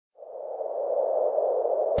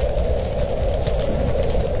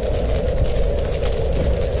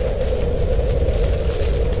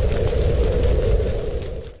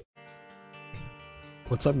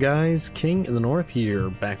What's up guys, King in the North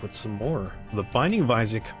here, back with some more. The Binding of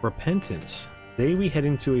Isaac Repentance. Today we head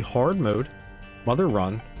into a hard mode, Mother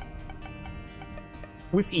Run,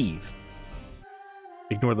 with Eve.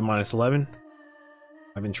 Ignore the -11.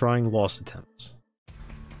 I've been trying lost attempts.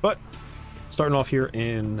 But, starting off here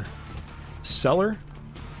in Cellar.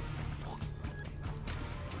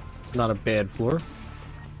 Not a bad floor.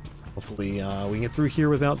 Hopefully we can get through here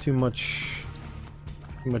without too much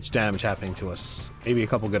damage happening to us. Maybe a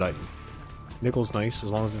couple good items. Nickel's nice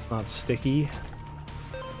as long as it's not sticky.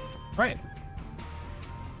 Alright.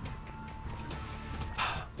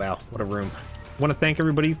 Wow, what a room. I want to thank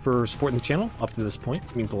everybody for supporting the channel up to this point.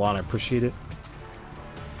 It means a lot. I appreciate it.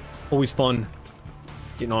 Always fun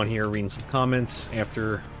getting on here, reading some comments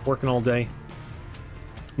after working all day.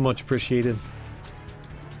 Much appreciated.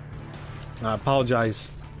 I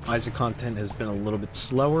apologize. Isaac content has been a little bit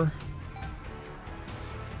slower.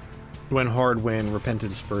 It went hard when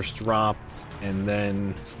Repentance first dropped, and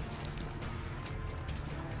then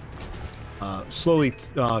slowly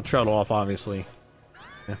trailed off, obviously.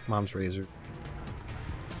 Yeah, Mom's razor.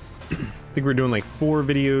 I think we're doing like 4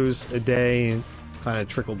 videos a day, and kind of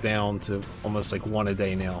trickled down to almost like 1 a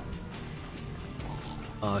day now.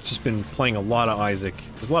 Just been playing a lot of Isaac.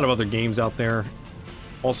 There's a lot of other games out there.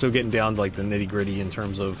 Also getting down to like the nitty-gritty in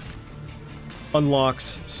terms of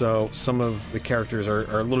unlocks, so some of the characters are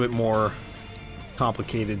a little bit more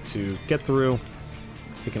complicated to get through.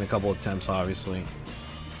 Taking a couple attempts, obviously.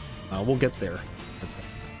 We'll get there.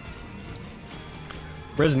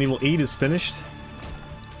 Resident Evil 8 is finished.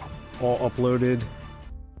 All uploaded.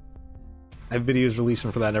 I have videos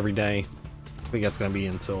releasing for that every day. I think that's going to be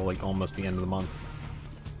until like almost the end of the month.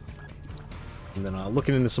 And then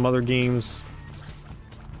looking into some other games.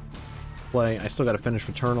 I still got to finish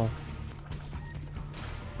Returnal.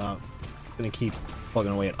 Gonna keep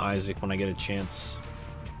plugging away at Isaac when I get a chance.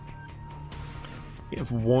 We have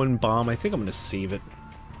 1 bomb. I think I'm gonna save it.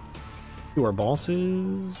 Do our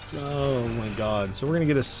bosses. Oh my god. So we're gonna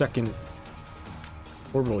get a second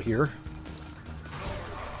orbital here.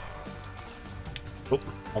 Oh,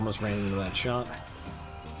 almost ran into that shot.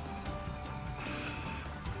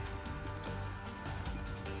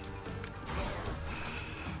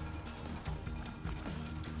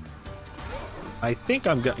 I think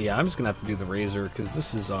I'm gonna, yeah, I'm just gonna have to do the razor because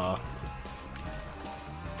this is gonna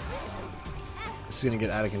get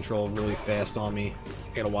out of control really fast on me.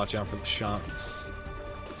 I gotta watch out for the shots.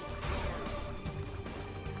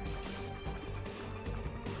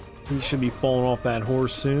 He should be falling off that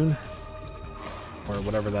horse soon, or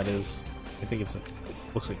whatever that is. I think it's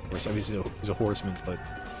looks like a horse. Obviously he's a horseman, but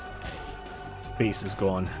his face is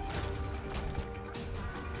gone.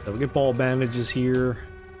 So we get ball bandages here.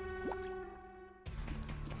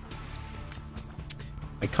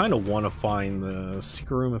 I kind of want to find the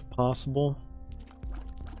secret room if possible.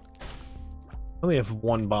 I only have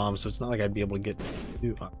 1 bomb, so it's not like I'd be able to get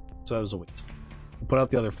to. So that was a waste. We'll put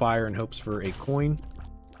out the other fire in hopes for a coin.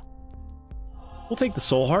 We'll take the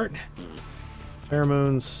soul heart.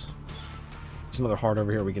 Pheromones. There's another heart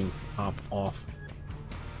over here we can pop off.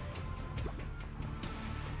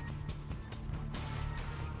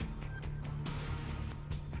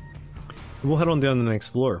 We'll head on down to the next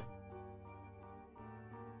floor.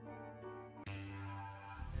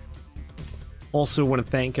 Also want to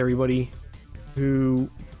thank everybody who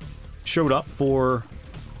showed up for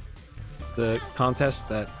the contest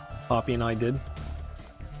that Poppy and I did.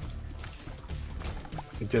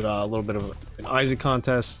 We did a little bit of an Isaac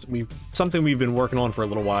contest. Something we've been working on for a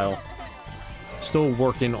little while. Still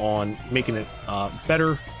working on making it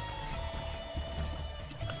better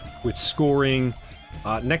with scoring.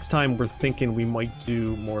 Next time we're thinking we might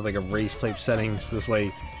do more like a race type setting, so this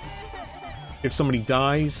way if somebody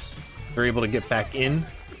dies, they're able to get back in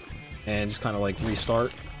and just kind of like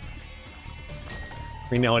restart.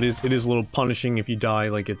 Right now it is a little punishing if you die,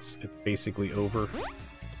 like it's basically over.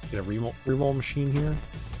 Get a reroll machine here.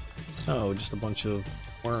 Oh, just a bunch of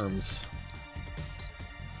worms.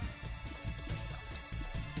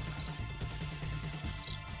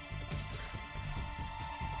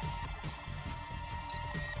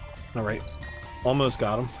 Alright, almost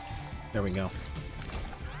got him. There we go.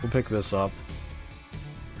 We'll pick this up.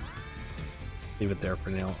 Leave it there for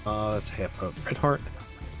now. That's half a red heart.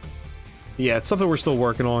 Yeah, it's something we're still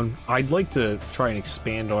working on. I'd like to try and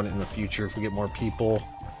expand on it in the future if we get more people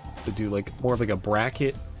to do like more of like a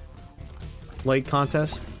bracket like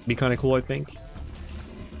contest. Be kind of cool, I think.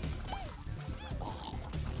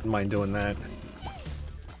 Wouldn't mind doing that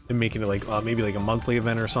and making it like maybe like a monthly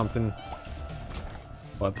event or something.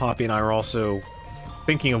 But Poppy and I are also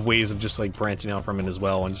thinking of ways of just like branching out from it as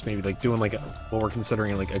well, and just maybe like doing like what we're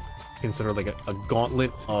considering like a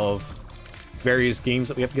gauntlet of various games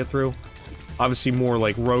that we have to get through. Obviously more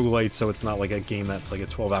like roguelite, so it's not like a game that's like a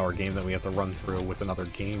 12-hour game that we have to run through with another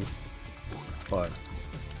game. But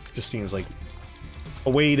it just seems like a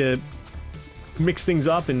way to mix things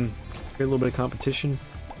up and create a little bit of competition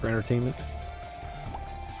for entertainment.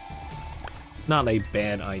 Not a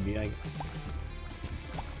bad idea.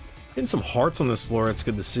 Getting some hearts on this floor, it's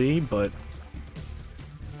good to see, but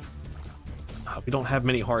we don't have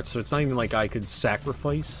many hearts, so it's not even like I could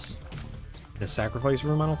sacrifice in a sacrifice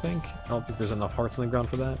room, I don't think. I don't think there's enough hearts on the ground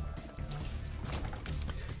for that.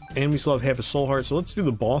 And we still have half a soul heart, so let's do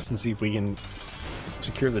the boss and see if we can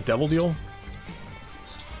secure the devil deal.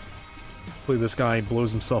 Hopefully this guy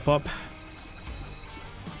blows himself up.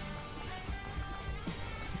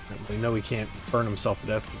 They know he can't burn himself to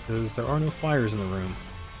death because there are no fires in the room.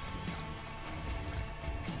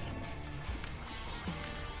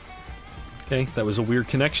 Okay, that was a weird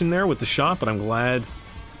connection there with the shot, but I'm glad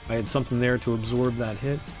I had something there to absorb that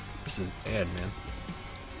hit. This is bad, man.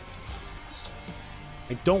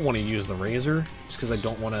 I don't want to use the razor, just because I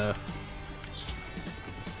don't want to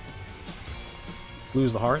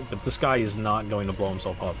lose the heart, but this guy is not going to blow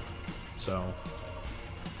himself up, so...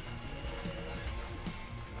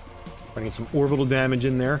 I'm gonna get some orbital damage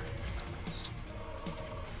in there.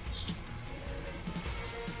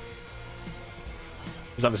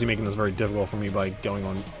 He's obviously making this very difficult for me by going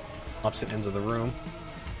on opposite ends of the room.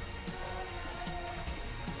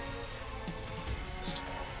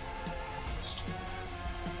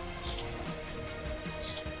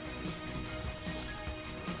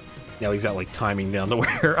 Now he's got like timing down to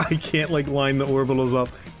where I can't like line the orbitals up.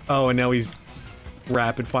 Oh, and now he's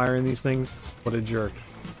rapid firing these things. What a jerk.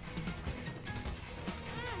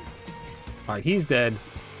 Alright, he's dead.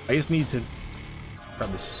 I just need to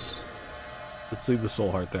grab this. Let's leave the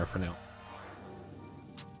soul heart there for now.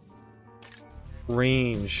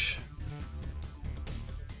 Range.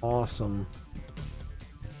 Awesome.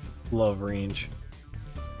 Love range.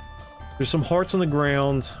 There's some hearts on the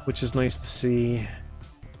ground, which is nice to see.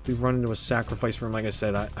 We run into a sacrifice room. Like I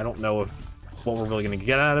said, I don't know what we're really going to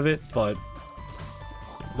get out of it, but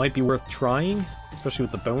it might be worth trying. Especially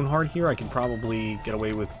with the bone heart here, I can probably get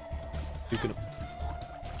away with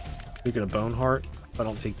Duking a bone heart if I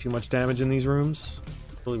don't take too much damage in these rooms.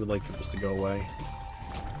 Really would like for this to go away.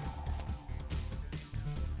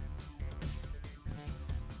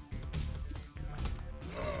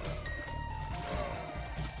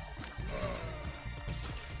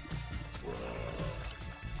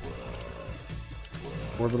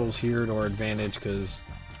 Orbitals here to our advantage because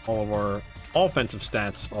all of our offensive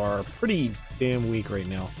stats are pretty damn weak right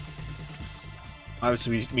now.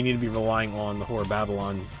 Obviously, we need to be relying on the Whore of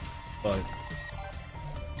Babylon, but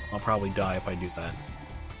I'll probably die if I do that.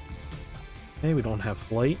 Okay, we don't have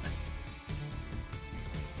flight.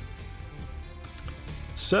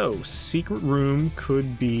 So, secret room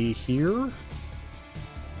could be here.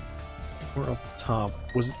 Or up top.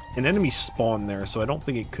 Was an enemy spawn there, so I don't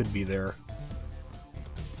think it could be there.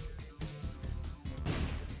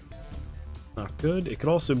 Not good. It could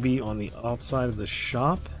also be on the outside of the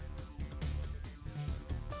shop.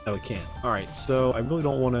 No, it can't. Alright, so I really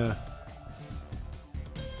don't want to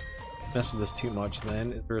mess with this too much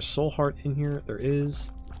then. Is there a soul heart in here? There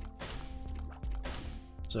is.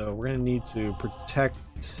 So we're going to need to protect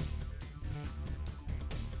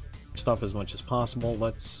stuff as much as possible.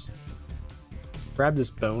 Let's grab this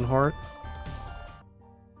bone heart.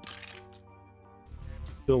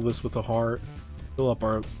 Fill this with a heart. Fill up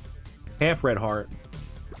our half red heart.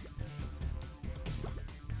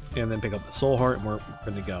 And then pick up the soul heart and we're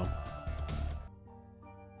good to go.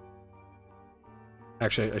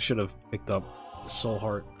 Actually, I should have picked up the soul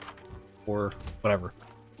heart or whatever.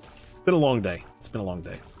 It's been a long day. It's been a long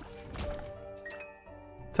day.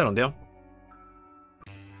 Let's head on down.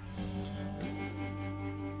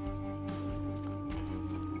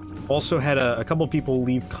 Also had a couple people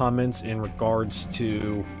leave comments in regards to,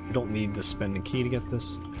 you don't need to spend a key to get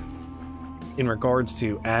this, in regards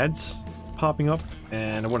to ads popping up,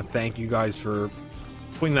 and I want to thank you guys for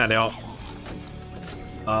putting that out.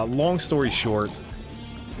 Long story short,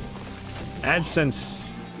 AdSense,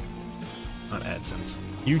 not AdSense,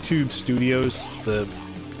 YouTube Studios, the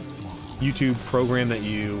YouTube program that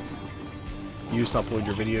you use to upload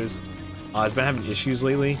your videos, has been having issues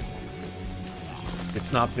lately.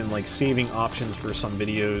 It's not been like saving options for some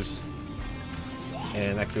videos,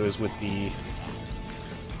 and that goes with the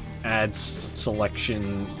ads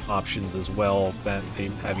selection options as well that they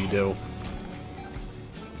have you do.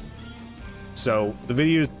 So the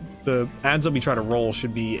videos, the ads that we try to roll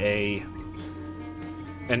should be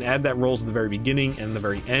an ad that rolls at the very beginning and the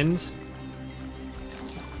very end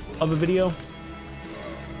of the video.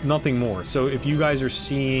 Nothing more. So if you guys are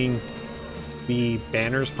seeing the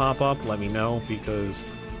banners pop up, let me know, because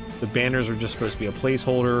the banners are just supposed to be a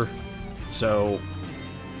placeholder. So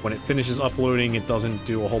when it finishes uploading, it doesn't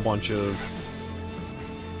do a whole bunch of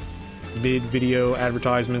mid-video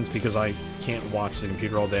advertisements, because I can't watch the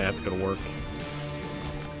computer all day. I have to go to work.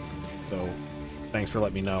 So thanks for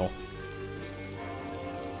letting me know.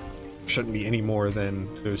 Shouldn't be any more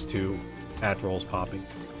than those two ad rolls popping.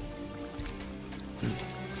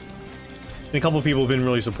 And a couple of people have been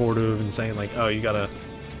really supportive and saying like, oh, you gotta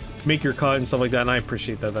make your cut and stuff like that, and I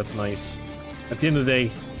appreciate that. That's nice. At the end of the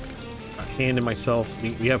day, Hand and myself,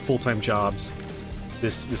 we have full-time jobs.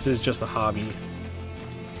 This is just a hobby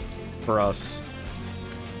for us.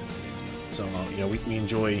 So you know, we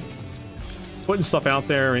enjoy putting stuff out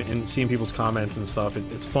there and seeing people's comments and stuff.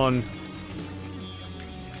 It's fun.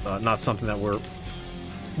 Not something that we're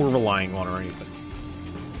relying on or anything.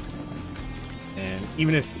 And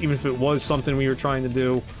even if it was something we were trying to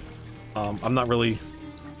do, I'm not really,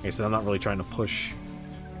 like I said, I'm not really trying to push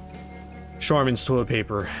Charmin's toilet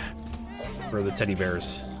paper for the teddy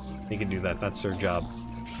bears. They can do that. That's their job.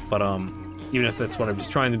 But even if that's what I was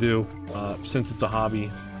trying to do, since it's a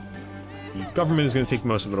hobby, the government is going to take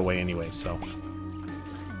most of it away anyway. So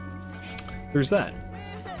there's that.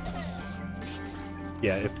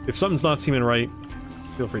 Yeah, if something's not seeming right,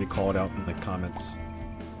 feel free to call it out in the comments.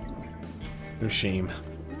 No shame.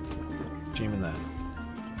 Shame in that.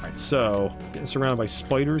 Alright, so, getting surrounded by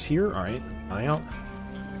spiders here. Alright, eye out.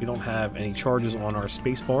 We don't have any charges on our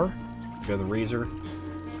spacebar. We have the razor,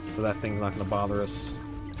 so that thing's not going to bother us.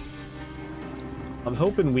 I'm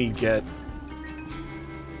hoping we get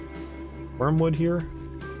wormwood here.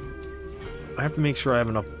 I have to make sure I have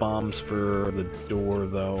enough bombs for the door,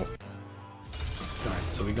 though. Alright,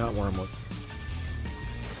 so we got wormwood.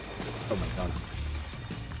 Oh my god.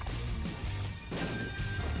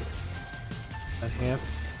 That half.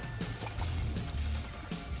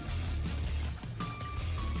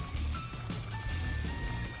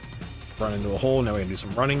 Run into a hole, now we gotta do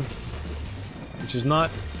some running. Which is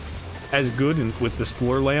not as good with this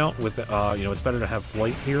floor layout. With you know, it's better to have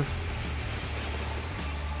flight here.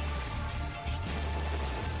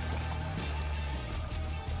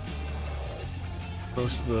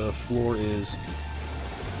 Most of the floor is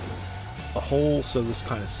a hole, so this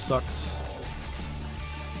kind of sucks.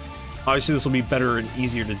 Obviously this will be better and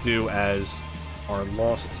easier to do as our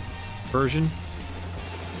Lost version.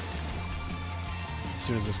 As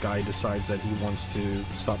soon as this guy decides that he wants to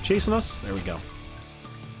stop chasing us, there we go.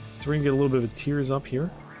 So we're gonna get a little bit of tears up here.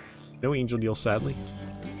 No angel deal, sadly.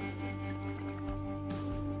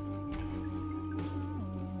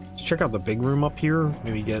 Let's check out the big room up here,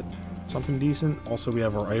 maybe get something decent. Also, we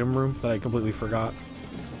have our item room that I completely forgot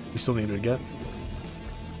we still needed to get.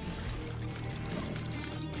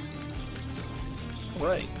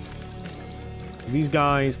 Right. These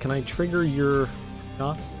guys, can I trigger your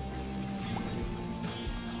shots?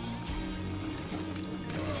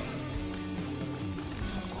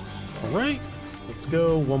 Alright, let's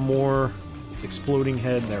go. One more exploding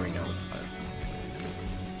head. There we go.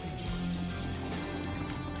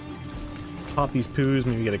 Pop these poos,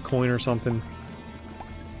 maybe get a coin or something.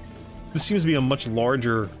 This seems to be a much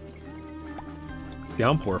larger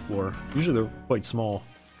downpour floor. Usually they're quite small.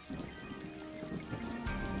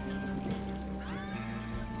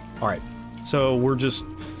 Alright, so we're just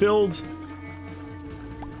filled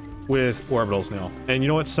with orbitals now. And you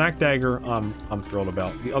know what? Sack Dagger, I'm thrilled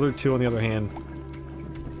about. The other two, on the other hand,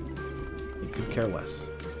 I could care less.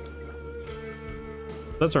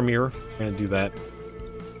 That's our mirror. We're gonna do that.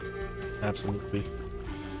 Absolutely.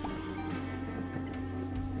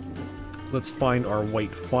 Let's find our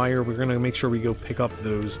white fire. We're gonna make sure we go pick up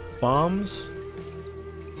those bombs.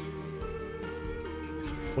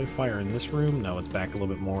 White fire in this room? No, it's back a little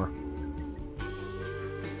bit more.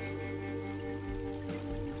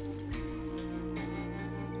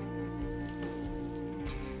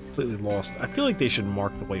 Completely lost. I feel like they should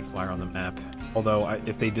mark the white fire on the map. Although,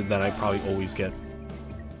 if they did that, I'd probably always get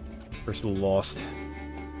first lost.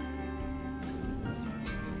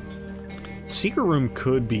 Secret room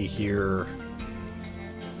could be here.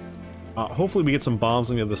 Hopefully we get some bombs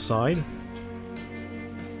on the other side.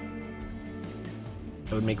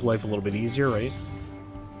 That would make life a little bit easier, right?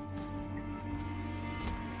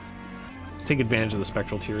 Let's take advantage of the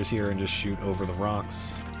spectral tears here and just shoot over the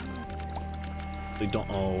rocks. They don't.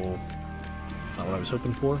 Oh, not what I was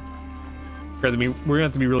hoping for. We're gonna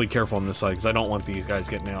have to be really careful on this side because I don't want these guys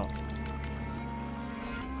getting out.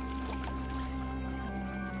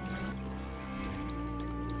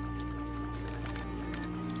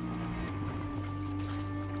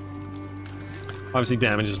 Obviously,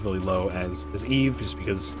 damage is really low as Eve, just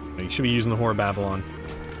because you should be using the Whore of Babylon.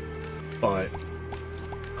 But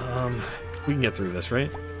we can get through this,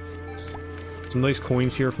 right? Some nice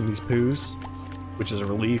coins here from these poos, which is a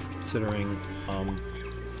relief considering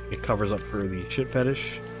it covers up for the shit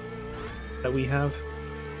fetish that we have.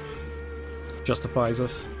 Justifies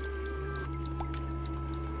us.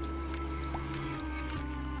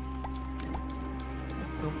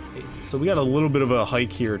 Okay. So we got a little bit of a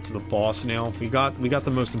hike here to the boss now. We got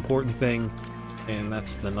the most important thing, and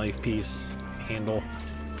that's the knife piece handle.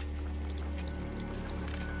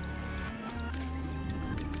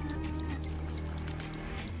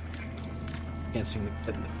 Can't seem to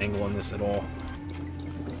get an angle on this at all.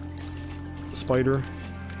 The spider's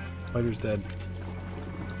dead.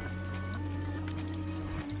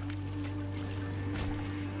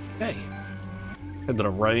 Okay. Head to the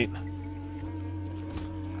right.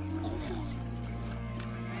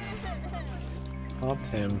 Popped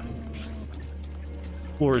him.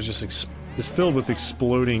 The floor is just filled with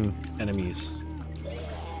exploding enemies.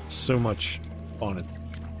 So much on it.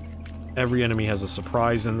 Every enemy has a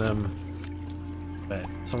surprise in them that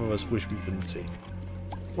some of us wish we couldn't see.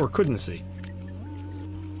 Or couldn't see.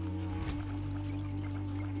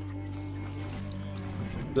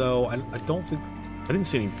 So, I don't think... I didn't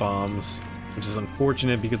see any bombs, which is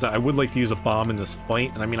unfortunate because I would like to use a bomb in this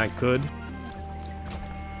fight, and I mean, I could.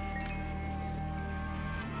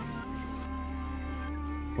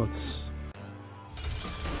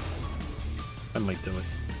 I might do it.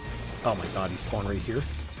 Oh my god, he spawned right here.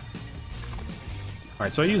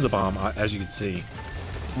 Alright, so I used the bomb, as you can see.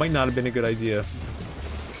 Might not have been a good idea.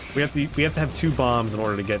 We have to have 2 bombs in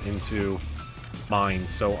order to get into mines,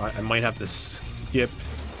 so I might have to skip.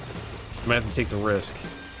 I might have to take the risk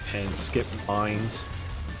and skip mines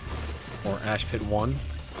or Ash Pit 1.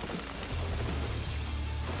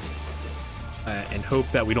 And hope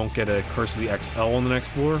that we don't get a Curse of the XL on the next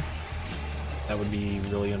floor. That would be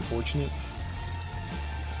really unfortunate.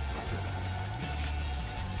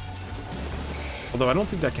 Although I don't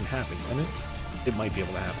think that can happen, can it? It might be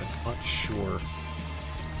able to happen. I'm not sure.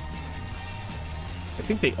 I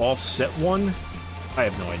think they offset one. I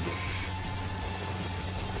have no idea.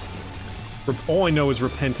 All I know is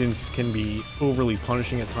Repentance can be overly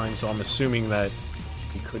punishing at times, so I'm assuming that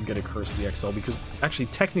we could get a Curse of the XL, because actually,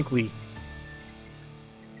 technically,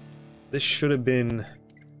 this should have been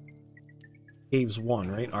Caves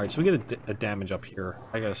 1, right? Alright, so we get a damage up here.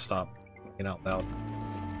 I gotta stop thinking out loud.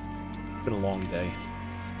 It's been a long day.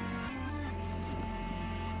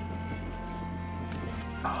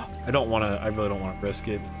 I really don't want to risk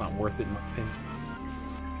it. It's not worth it in my opinion.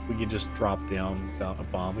 We could just drop down without a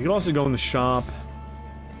bomb. We could also go in the shop.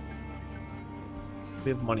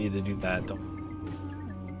 We have money to do that, don't we?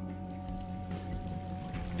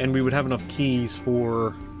 And we would have enough keys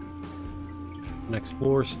for the next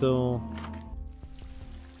floor still.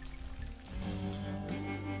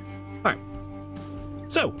 Alright.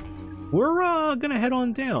 So, we're gonna head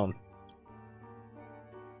on down.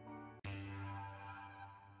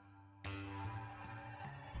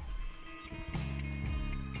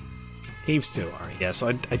 Caves 2. Alright, yeah, so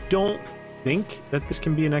I don't think that this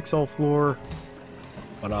can be an XL floor,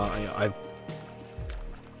 but I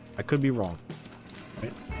could be wrong.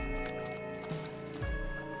 Right?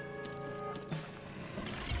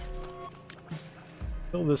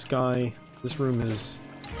 Kill this guy. This room is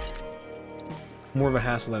more of a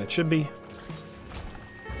hassle than it should be.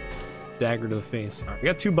 Dagger to the face. Alright, we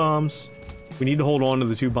got 2 bombs. We need to hold on to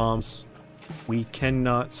the 2 bombs. We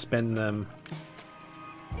cannot spend them.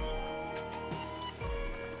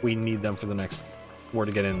 We need them for the next, or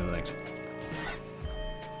to get into the next,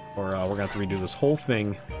 or we're gonna have to redo this whole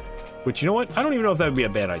thing. Which, you know what? I don't even know if that would be a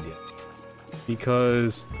bad idea,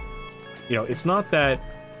 because, you know, it's not that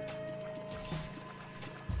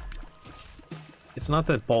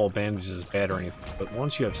Ball of Bandages is bad or anything. But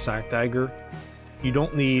once you have Sack Dagger, you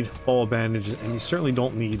don't need Ball of Bandages, and you certainly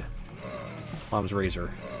don't need Mom's Razor.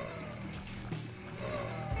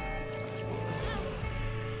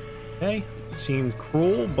 Okay. Seemed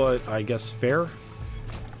cruel, but I guess fair.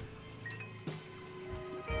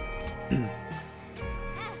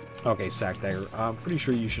 Okay, Sack Dagger. I'm pretty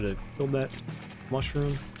sure you should have killed that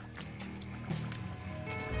mushroom.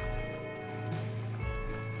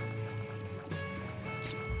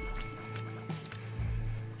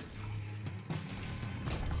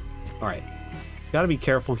 Alright. Gotta be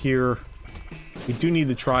careful here. We do need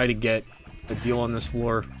to try to get a deal on this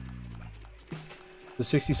floor. The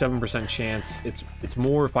 67% chance. It's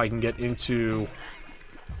more if I can get into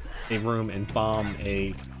a room and bomb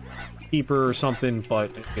a keeper or something,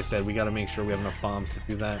 but like I said, we gotta make sure we have enough bombs to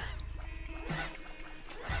do that.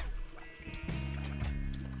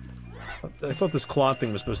 I thought this claw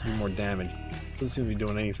thing was supposed to do more damage. Doesn't seem to be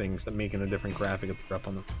doing anything except making a different graphic appear up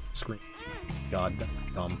on the screen. God, that's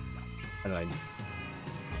dumb. How did I...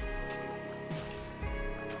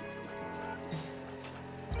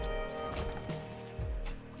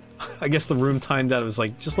 I guess the room timed out. It was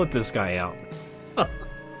like, just let this guy out.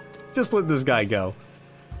 Just let this guy go.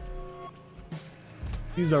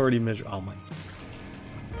 He's already measured. Oh my.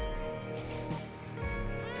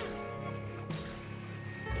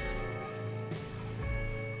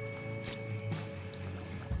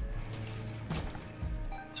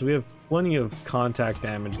 So we have plenty of contact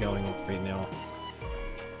damage going on right now.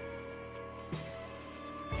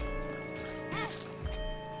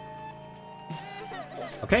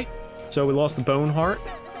 Okay, so we lost the Bone Heart.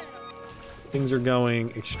 Things are going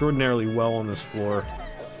extraordinarily well on this floor.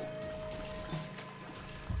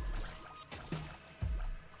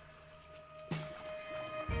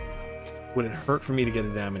 Would it hurt for me to get a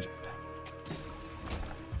damage?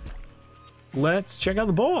 Let's check out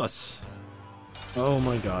the boss. Oh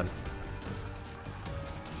my god.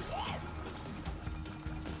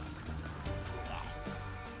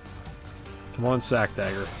 Come on, Sack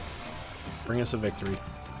Dagger. Bring us a victory.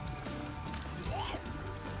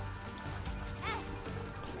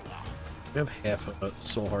 We have half a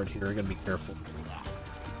soul heart here. I gotta be careful.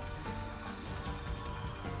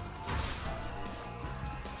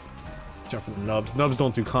 Jump for the nubs. Nubs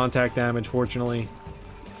don't do contact damage, fortunately.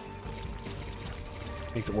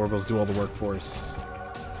 Make the orbals do all the work for us.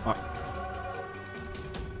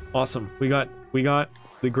 Awesome. We got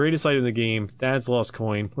the greatest item in the game, Dad's Lost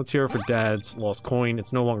Coin. Let's hear it for Dad's Lost Coin.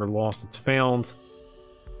 It's no longer lost, it's found.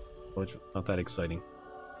 Which is not that exciting.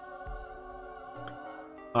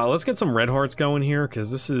 Let's get some red hearts going here, because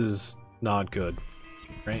this is not good.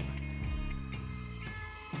 Right?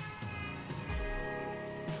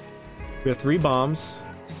 We have 3 bombs.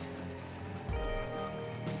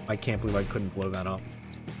 I can't believe I couldn't blow that up.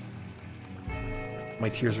 My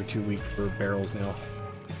tears are too weak for barrels now.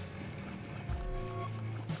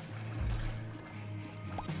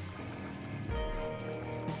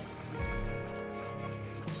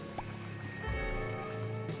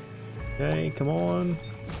 Okay, come on.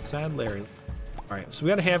 Sad Larry. Alright, so we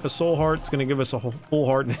got a half a soul heart. It's gonna give us a whole full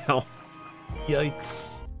heart now.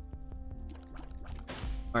 Yikes.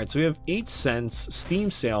 Alright, so we have 8 cents.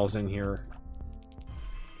 Steam sales in here.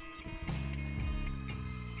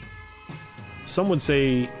 Some would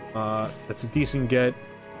say that's a decent get,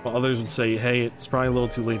 while others would say, hey, it's probably a little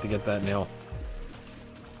too late to get that now.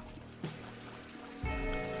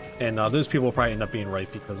 And those people will probably end up being right,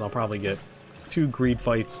 because I'll probably get 2 greed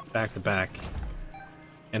fights back to back,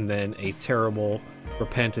 and then a terrible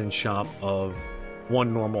repentance shop of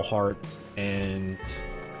 1 normal heart and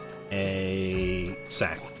a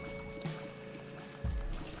sack.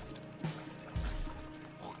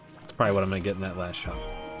 That's probably what I'm going to get in that last shop.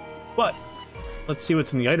 But let's see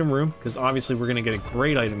what's in the item room, because obviously we're going to get a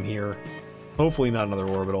great item here. Hopefully not another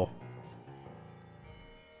orbital.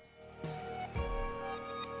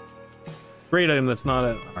 Great item that's not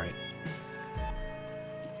a... Alright.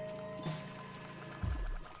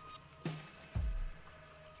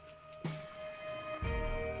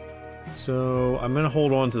 So I'm going to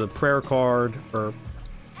hold on to the prayer card, or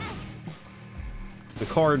the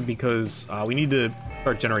card, because we need to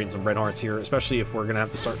start generating some red hearts here, especially if we're going to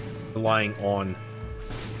have to start relying on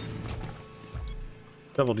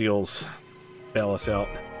Devil Deals bail us out.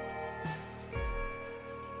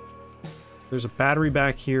 There's a battery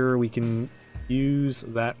back here. We can use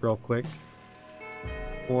that real quick.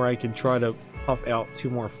 Or I could try to puff out 2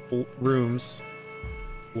 more full rooms.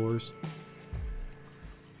 Floors.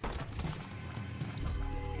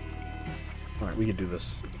 Alright, we can do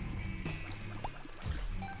this.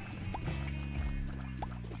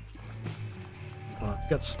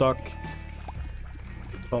 Got stuck.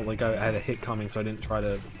 Felt like I had a hit coming, so I didn't try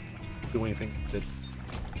to do anything with it.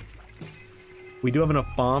 We do have enough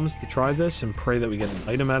bombs to try this and pray that we get an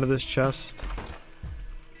item out of this chest.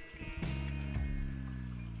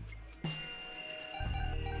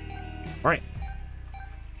 Alright.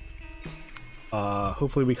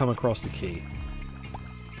 Hopefully we come across the key.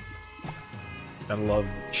 Gotta love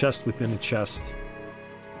the chest within a chest.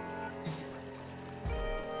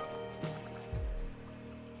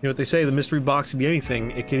 You know what they say, the mystery box can be anything.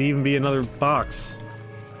 It can even be another box.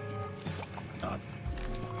 God.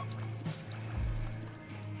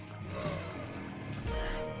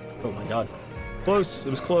 Oh my god. Close! It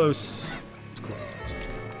was close. It's close.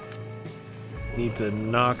 Need to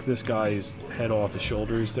knock this guy's head off his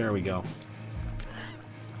shoulders. There we go.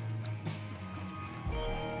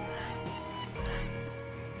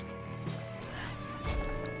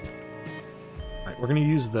 we're gonna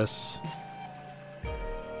use this.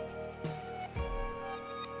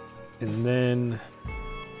 And then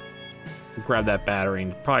grab that battery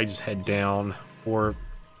and probably just head down, or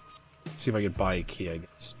see if I could buy a key, I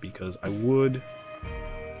guess, because I would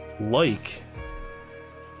like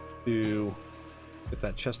to get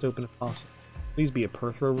that chest open if possible. Please be a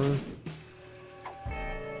Perthro rune.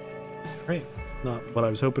 Great, not what I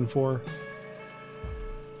was hoping for.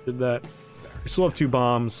 Did that. We still have 2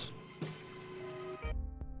 bombs.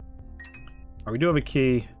 Alright, we do have a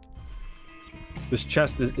key. This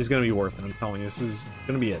chest is going to be worth it, I'm telling you. This is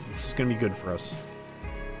going to be it. This is going to be good for us.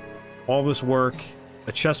 All this work,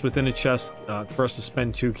 a chest within a chest, for us to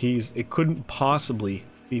spend 2 keys, it couldn't possibly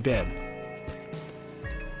be bad.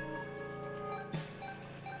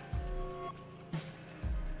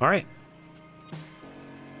 Alright.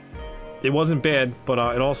 It wasn't bad, but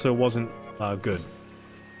it also wasn't good.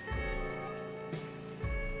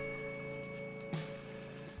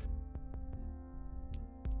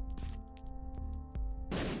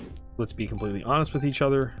 Let's be completely honest with each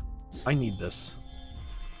other. I need this.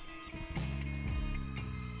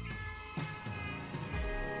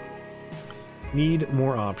 Need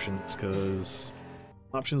more options, because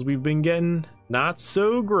options we've been getting, not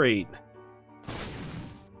so great.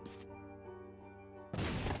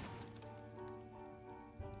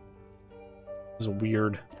 This is a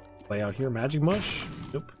weird layout here. Magic mush?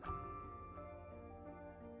 Nope.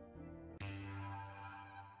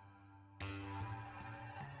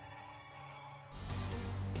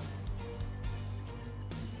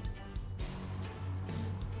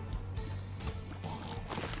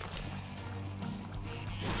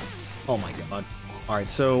 Oh my god. Alright,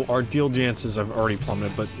 so our deal chances have already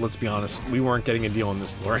plummeted, but let's be honest, we weren't getting a deal on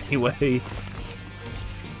this floor anyway.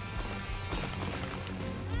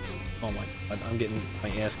 Oh my god, I'm getting my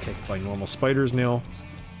ass kicked by normal spiders now.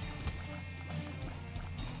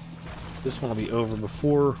 This one will be over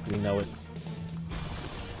before we know it.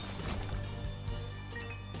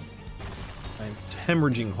 I'm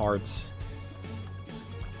hemorrhaging hearts.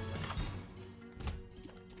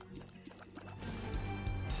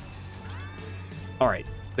 Alright,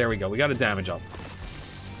 there we go. We got a damage up.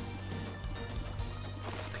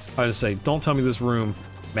 I was gonna say, don't tell me this room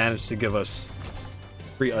managed to give us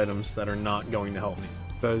 3 items that are not going to help me.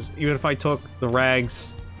 Because even if I took the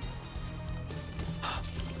rags,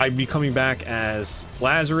 I'd be coming back as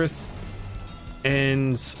Lazarus,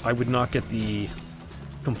 and I would not get the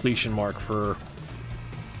completion mark for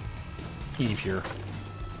Eve here.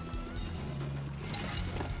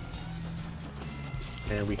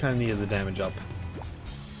 And we kind of needed the damage up.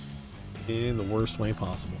 In the worst way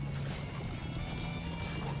possible.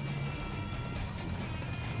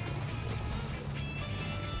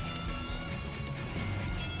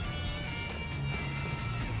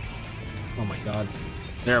 Oh my god.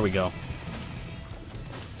 There we go.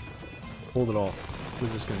 Hold it off. What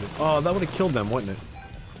is this gonna do? Oh, that would have killed them, wouldn't it?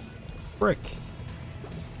 Frick.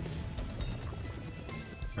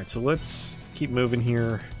 Alright, so let's keep moving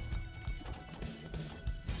here.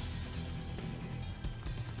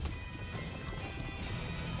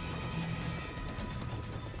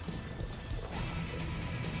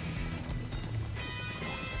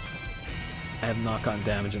 I have not gotten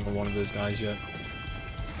damage into one of those guys yet.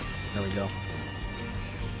 There we go.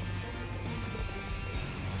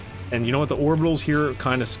 And you know what? The orbitals here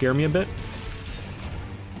kind of scare me a bit.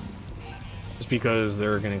 Just because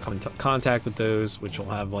they're going to come in contact with those, which will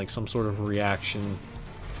have like some sort of reaction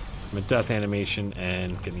from a death animation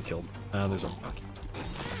and get me killed. There's a rocky.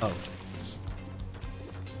 Oh, geez.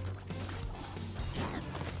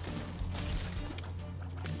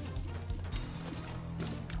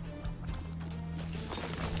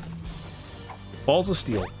 Balls of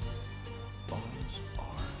steel. Bombs are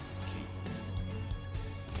key.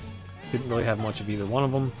 Didn't really have much of either one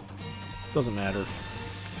of them. Doesn't matter.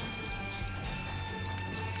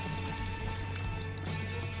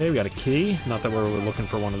 Okay, we got a key. Not that we were looking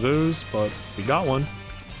for one of those, but we got one.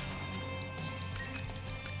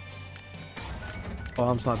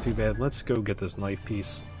 Bomb's not too bad. Let's go get this knife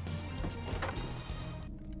piece.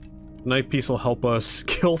 The knife piece will help us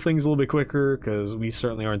kill things a little bit quicker, because we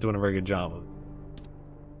certainly aren't doing a very good job of it.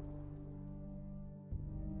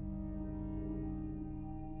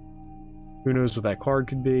 Who knows what that card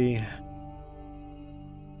could be?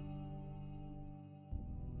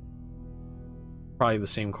 Probably the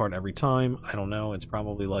same card every time. I don't know. It's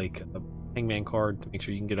probably like a hangman card to make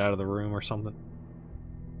sure you can get out of the room or something.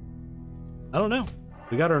 I don't know.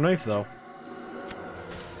 We got our knife though.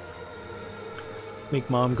 Make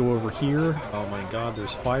mom go over here. Oh my god,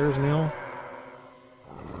 there's fires now.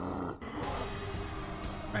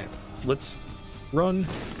 Alright, let's run.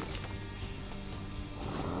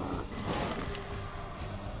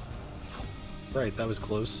 Right, that was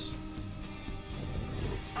close.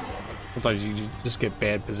 Sometimes you just get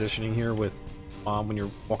bad positioning here with when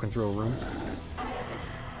you're walking through a room.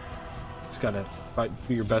 Just gotta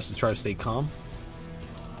do your best to try to stay calm.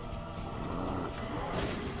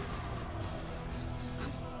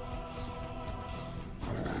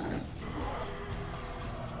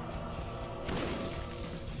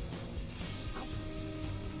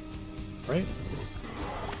 Right.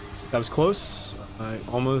 That was close. I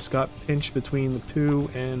almost got pinched between the poo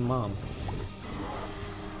and mom.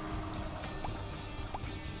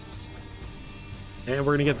 And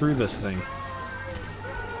we're gonna get through this thing.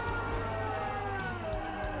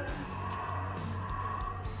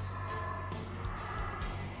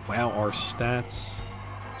 Wow, our stats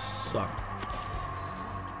suck.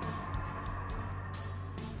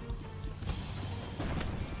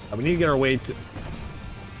 We need to get our way to...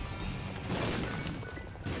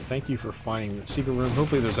 Thank you for finding the secret room.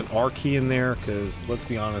 Hopefully there's an R key in there, because, let's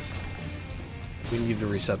be honest, we need to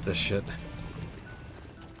reset this shit.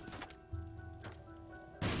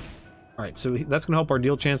 Alright, so that's going to help our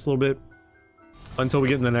deal chance a little bit until we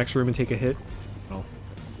get in the next room and take a hit. Oh,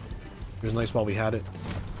 it was nice while we had it.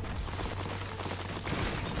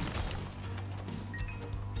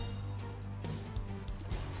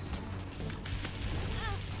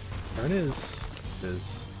 There it is. It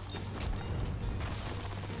is.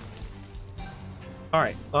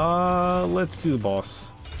 Alright, let's do the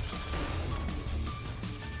boss.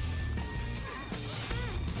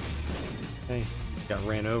 Okay, got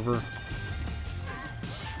ran over.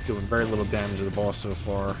 Doing very little damage to the boss so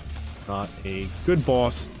far. Not a good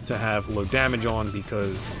boss to have low damage on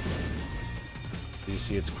because you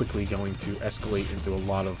see it's quickly going to escalate into a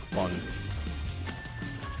lot of fun.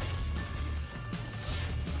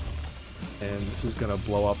 And this is gonna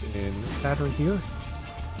blow up in pattern here.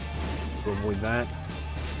 To avoid that.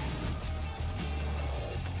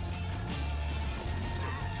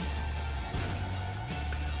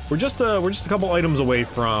 We're just a couple items away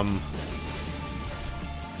from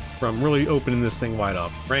really opening this thing wide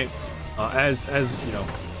up, right? As you know,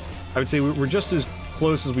 I would say we're just as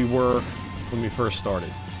close as we were when we first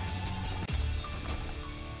started.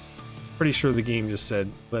 Pretty sure the game just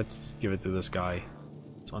said, let's give it to this guy.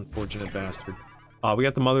 It's unfortunate bastard. We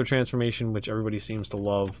got the mother transformation, which everybody seems to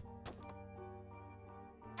love.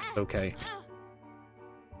 Okay.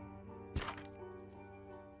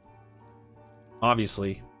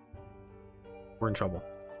 Obviously, we're in trouble.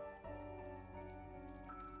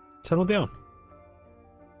 Settle down.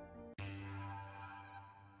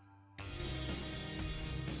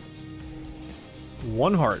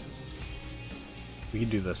 One heart. We can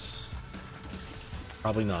do this.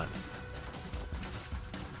 Probably not.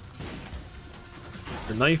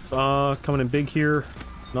 The knife coming in big here.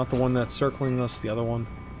 Not the one that's circling us, the other one.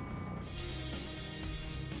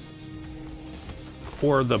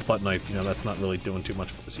 Or the butt knife, you know, that's not really doing too much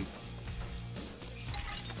for us either.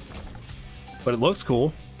 But it looks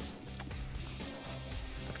cool.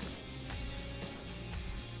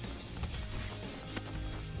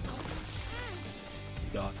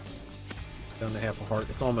 God. Down to half a heart.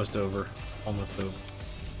 It's almost over. Almost over.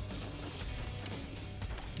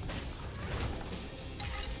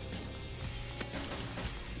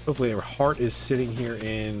 Hopefully our heart is sitting here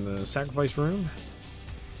in the sacrifice room.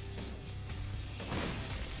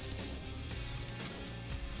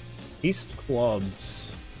 Ace of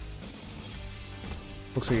clubs.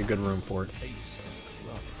 Looks like a good room for it.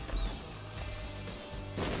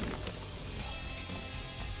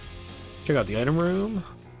 Check out the item room.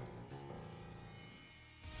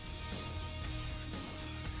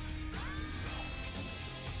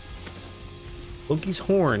 Loki's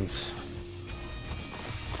horns.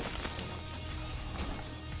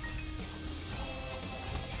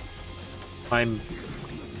 I'm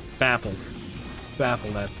baffled.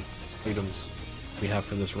 Baffled at the items we have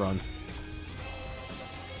for this run.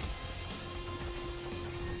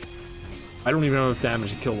 I don't even know enough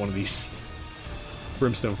damage to kill one of these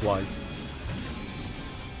brimstone flies.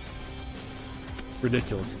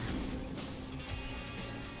 Ridiculous.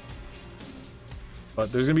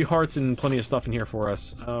 But there's gonna be hearts and plenty of stuff in here for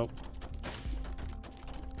us.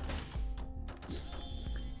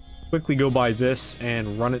 Quickly go by this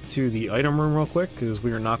and run it to the item room real quick, because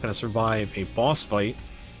we are not going to survive a boss fight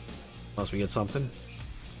unless we get something.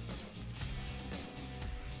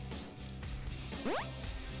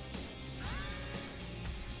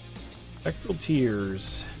 Spectral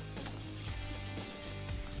Tears.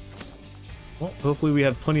 Well, hopefully we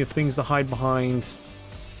have plenty of things to hide behind.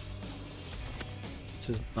 This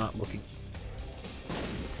is not looking...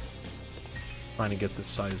 trying to get this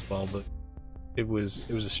side as well, but it was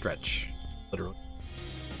a stretch, literally.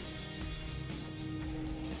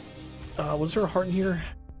 Was there a heart in here?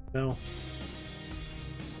 No.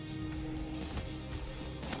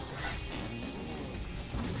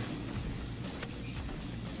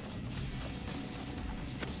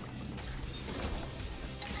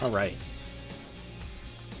 All right.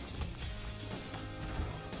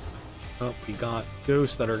 Oh, we got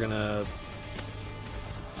ghosts that are gonna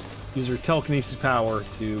use their telekinesis power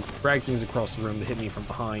to drag things across the room to hit me from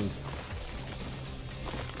behind.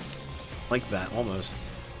 Like that, almost.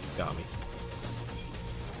 Got me.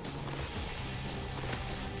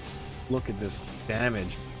 Look at this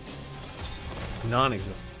damage. Just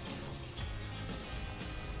non-existent.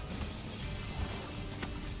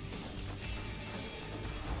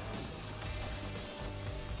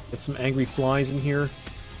 Get some angry flies in here,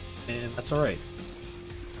 and that's alright.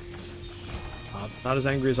 Not as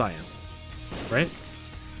angry as I am, right?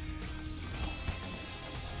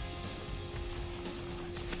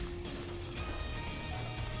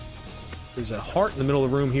 There's a heart in the middle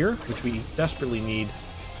of the room here, which we desperately need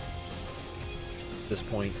at this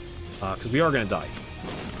point, because we are going to die.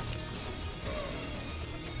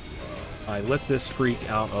 I let this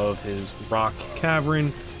freak out of his rock cavern,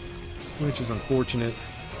 which is unfortunate.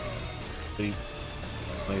 He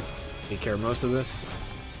might take care of most of this.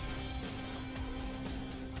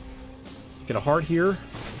 Get a heart here.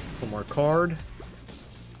 One more card.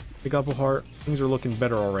 Pick up a heart. Things are looking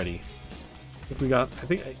better already. I'm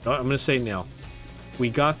gonna say now. We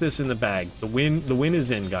got this in the bag. The win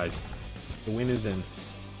is in, guys. The win is in.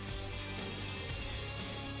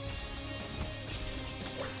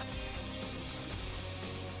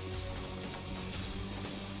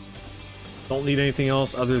 Don't need anything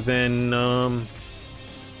else other than,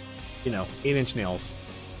 8-inch nails.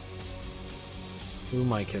 Who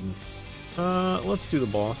am I kidding? Let's do the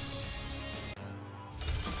boss.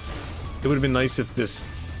 It would have been nice if this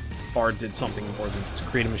bard did something more than just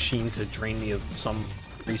create a machine to drain me of some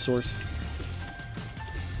resource.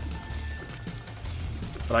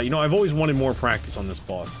 But, I've always wanted more practice on this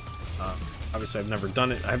boss. Obviously, I've never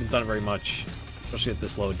done it. I haven't done it very much, especially at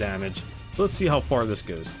this low damage. So let's see how far this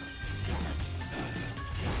goes.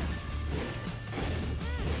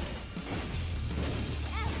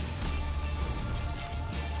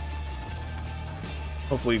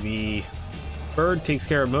 Hopefully the bird takes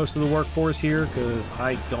care of most of the work for us here, because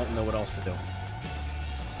I don't know what else to do.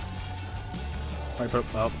 Alright,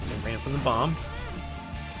 it ran from the bomb.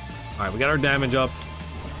 Alright, we got our damage up.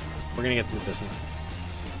 We're gonna get through this now.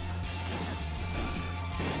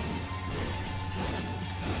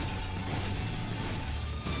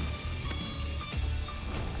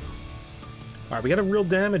 Alright, we got a real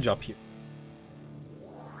damage up here.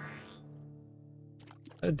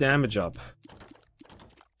 Got a damage up.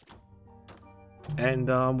 And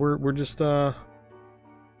we're just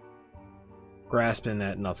grasping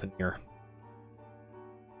at nothing here.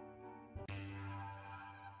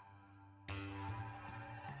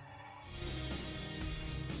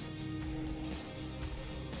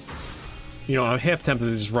 I'm half tempted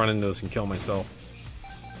to just run into this and kill myself.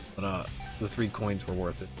 But the 3 coins were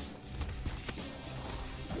worth it.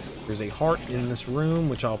 There's a heart in this room,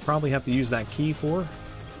 which I'll probably have to use that key for.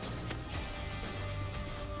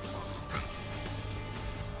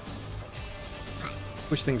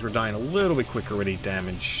 Wish things were dying a little bit quicker with 8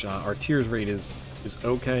 damage. Our tears rate is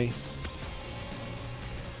okay.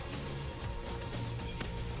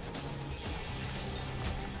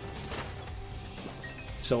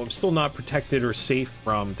 So I'm still not protected or safe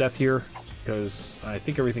from death here, because I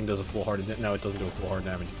think everything does a full heart. No, it doesn't do a full heart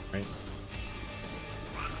damage, right?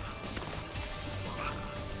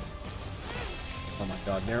 Oh my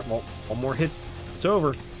god, there. Well, one more hit, it's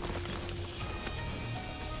over.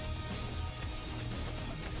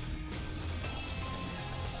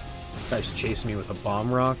 Guy's chasing me with a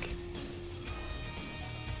bomb rock.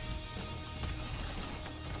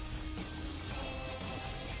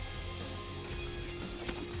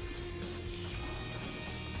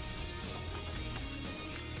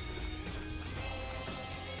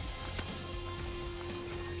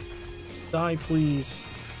 Die, please.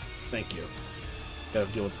 Thank you.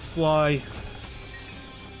 Gotta deal with this fly.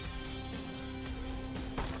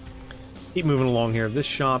 Keep moving along here. This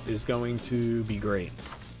shop is going to be great.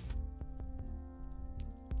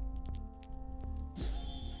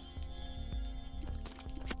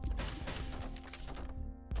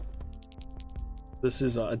 This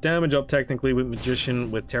is a damage up technically with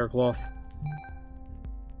Magician with Terracloth.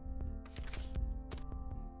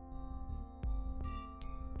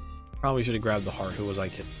 Probably should have grabbed the heart. Who was I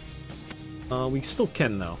kidding? We still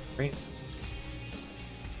can though, right?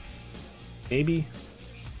 Maybe.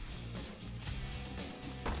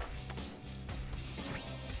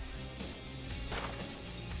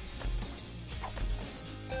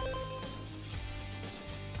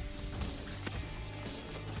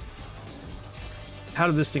 How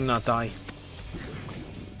did this thing not die?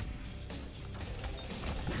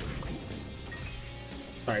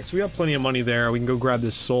 Alright, so we have plenty of money there. We can go grab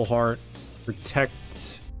this soul heart,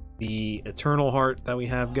 protect the eternal heart that we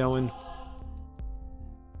have going.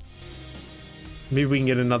 Maybe we can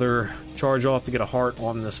get another charge off to get a heart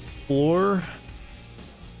on this floor.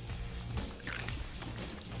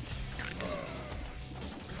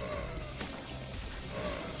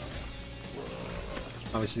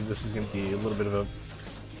 Obviously, this is going to be a little bit of a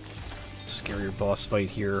scarier boss fight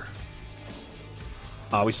here.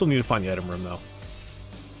 We still need to find the item room, though.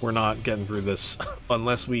 We're not getting through this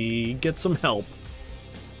unless we get some help.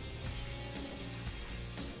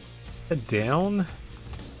 Head down.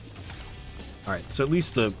 Alright, so at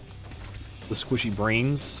least the squishy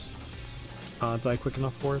brains die quick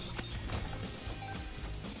enough for us.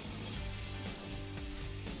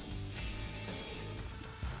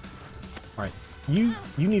 Alright, you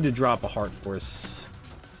need to drop a heart for us.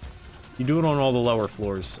 You do it on all the lower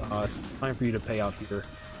floors. It's time for you to pay out here.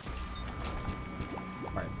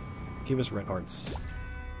 Alright, give us red hearts.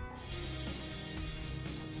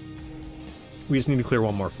 We just need to clear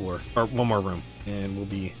one more floor, or one more room, and we'll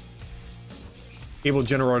be able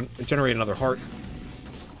to generate another heart.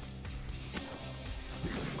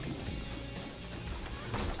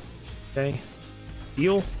 Okay.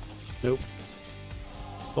 Heal? Nope.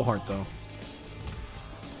 Full heart, though.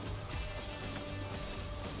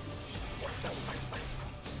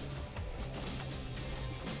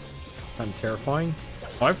 Kind of terrifying.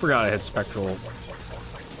 Oh, I forgot I had Spectral.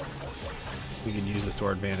 We can use this to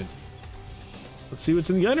our advantage. Let's see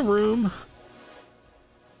what's in the item room.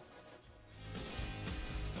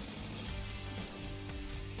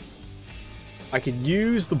 I could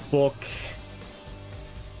use the book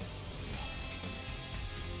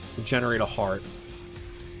to generate a heart.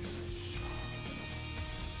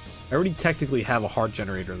 I already technically have a heart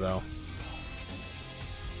generator, though.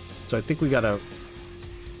 So I think we gotta...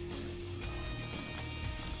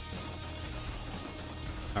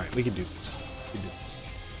 Alright, we can do this. We can do this.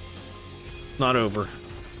 Not over.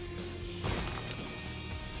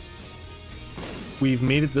 We've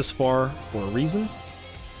made it this far for a reason.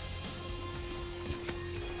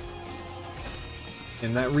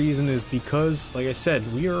 And that reason is because, like I said,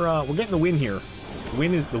 we're getting the win here.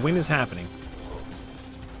 The win is happening.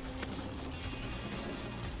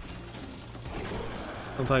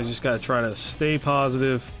 Sometimes you just gotta try to stay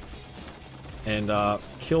positive and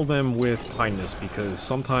kill them with kindness, because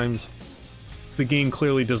sometimes the game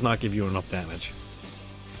clearly does not give you enough damage.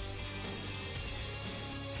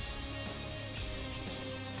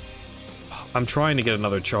 I'm trying to get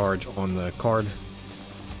another charge on the card.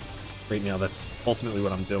 Right now, that's ultimately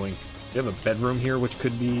what I'm doing. We have a bedroom here, which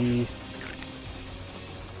could be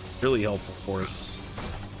really helpful for us.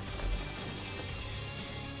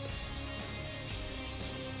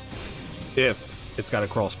 If it's got a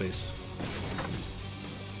crawl space.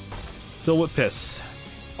 Fill with piss.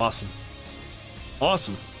 Awesome.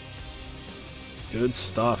 Awesome. Good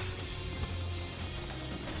stuff.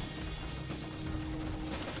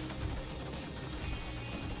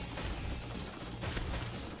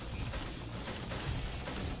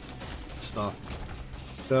 Stuff.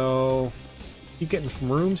 So, keep getting some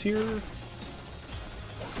rooms here.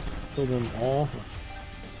 Fill them all.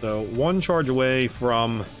 So, one charge away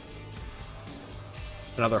from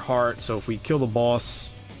another heart. So, if we kill the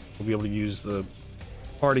boss, we'll be able to use the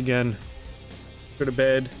heart again. Go to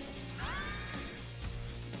bed.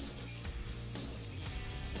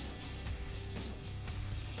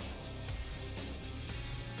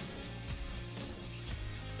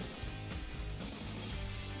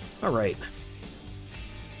 All right.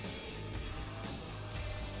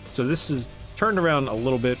 So this is turned around a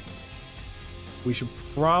little bit. We should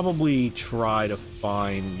probably try to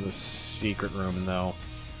find the secret room, though.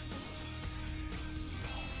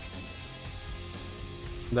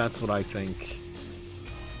 That's what I think.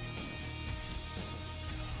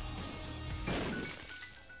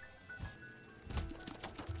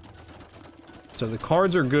 So the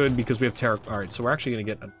cards are good because we have tarot. All right, so we're actually going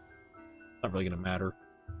to get... Not really going to matter.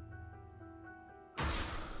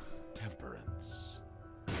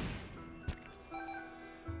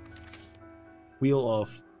 Wheel of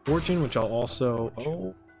Fortune, which I'll also...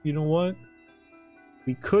 Oh, you know what?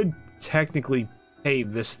 We could technically pay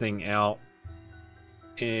this thing out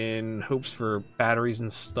in hopes for batteries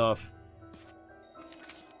and stuff.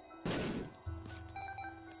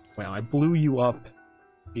 Wow, I blew you up.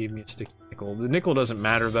 Gave me a sticky nickel. The nickel doesn't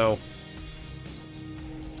matter, though.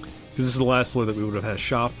 Because this is the last floor that we would have had a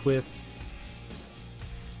shop with.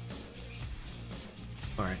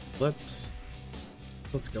 Alright, let's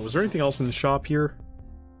go. Was there anything else in the shop here?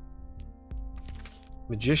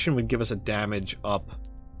 Magician would give us a damage up.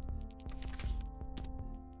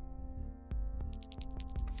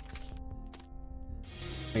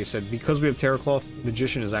 Like I said, because we have Terracloth,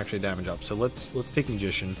 Magician is actually damage up. So let's take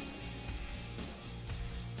Magician.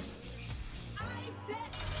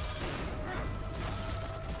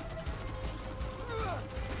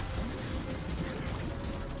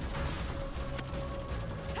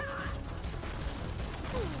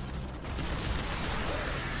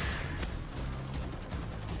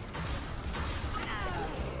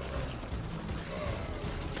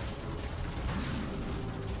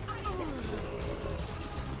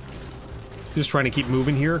 Just trying to keep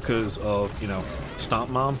moving here because of, you know,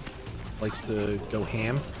 Stomp Mom likes to go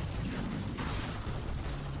ham.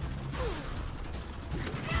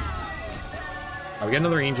 We got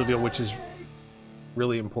another angel deal, which is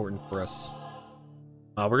really important for us.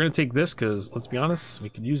 We're going to take this because, let's be honest, we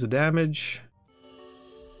could use the damage.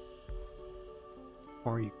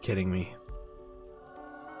 Or are you kidding me?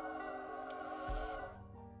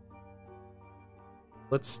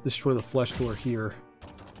 Let's destroy the flesh door here.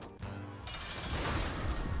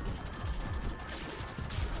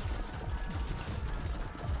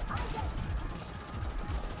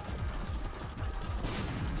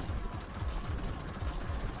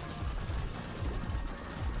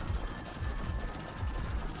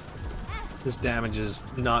 This damage is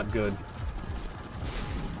not good.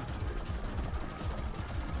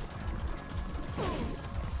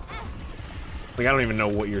 Like, I don't even know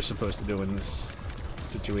what you're supposed to do in this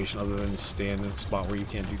situation other than stand in a spot where you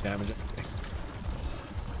can't do damage. I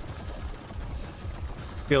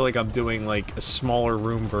feel like I'm doing like a smaller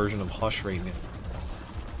room version of Hush right now.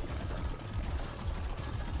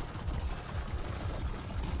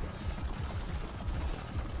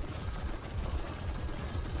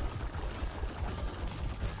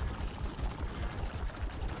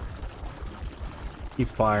 Keep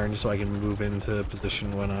firing just so I can move into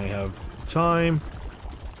position when I have time.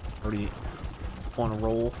 Already on a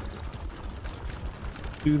roll.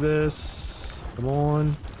 Do this. Come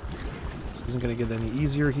on. This isn't going to get any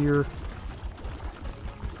easier here.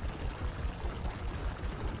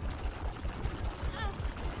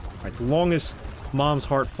 Alright, the longest Mom's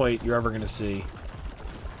Heart fight you're ever going to see.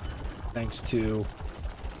 Thanks to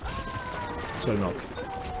soy milk.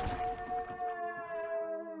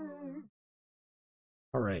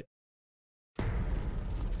 Alright.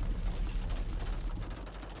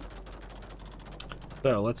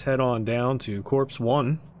 So, let's head on down to Corpse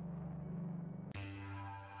 1.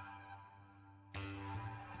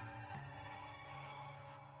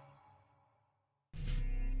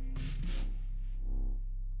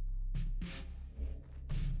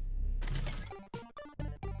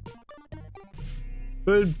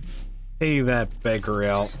 Could pay that beggar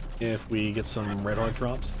out if we get some red heart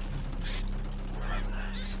drops.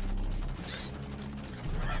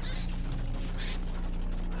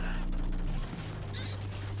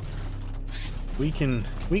 We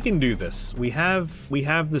can do this. We have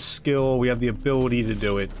the skill, we have the ability to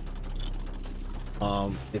do it.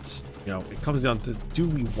 It's, you know, it comes down to, do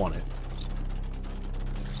we want it?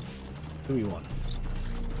 Do we want it?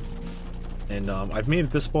 And I've made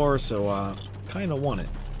it this far, so kind of want it.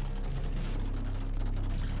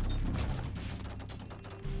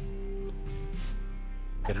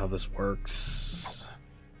 Get how this works.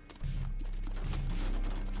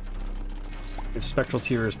 If Spectral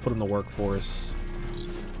Tears put in the work for us.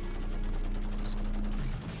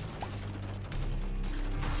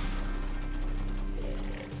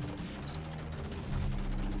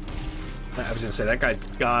 I was gonna say, that guy's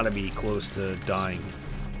gotta be close to dying.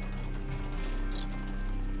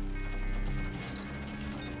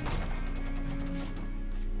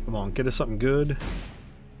 Come on, get us something good.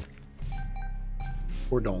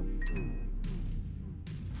 Or don't.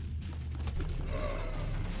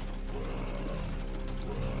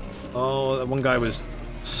 Oh, that one guy was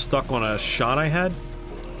stuck on a shot I had.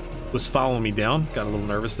 Was following me down. Got a little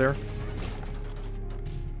nervous there.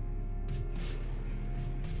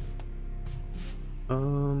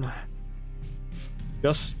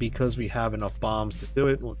 Just because we have enough bombs to do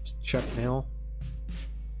it, let's check now.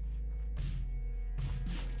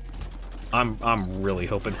 I'm really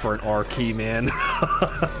hoping for an R key, man.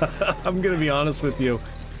 I'm gonna be honest with you.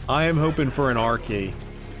 I am hoping for an R key.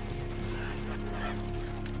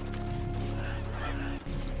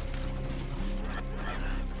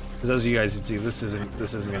 Because as you guys can see, this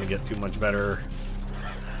isn't going to get too much better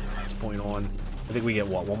from this point on. I think we get,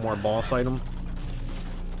 what, one more boss item?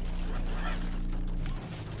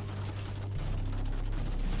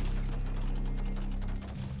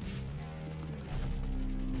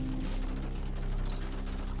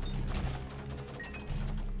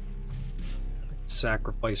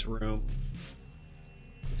 Sacrifice room.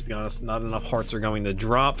 Let's be honest, not enough hearts are going to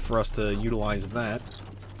drop for us to utilize that.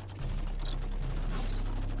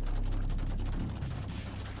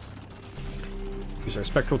 Use our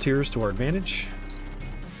spectral tears to our advantage.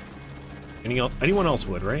 Anyone else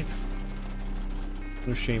would, right?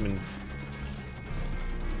 No shame in...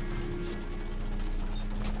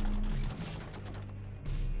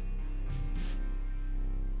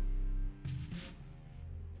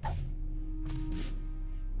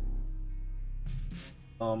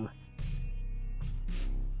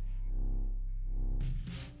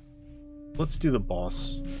 Let's do the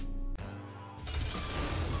boss.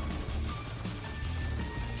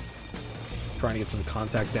 Trying to get some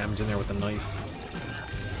contact damage in there with the knife.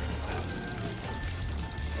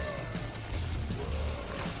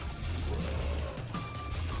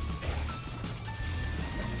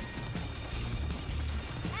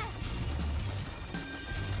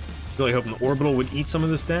 Really hoping the orbital would eat some of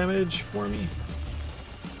this damage for me.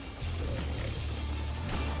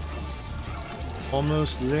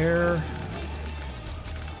 Almost there.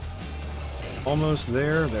 Almost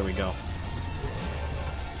there. There we go.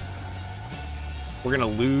 We're gonna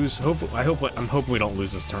lose. Hopefully, I'm hoping we don't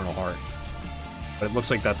lose this Eternal Heart. But it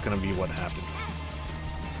looks like that's gonna be what happens.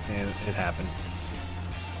 And it happened.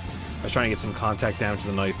 I was trying to get some contact damage to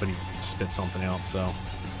the knife, but he spit something out, so...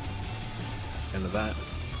 End of that.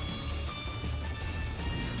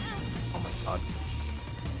 Oh my god.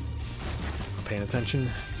 I'm paying attention.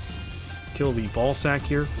 Let's kill the ball sack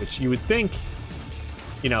here, which you would think,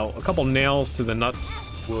 you know, a couple nails to the nuts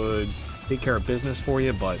would take care of business for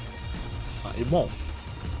you, but it won't.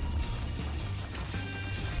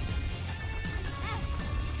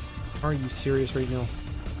 Are you serious right now?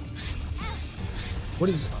 What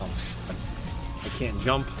is... I can't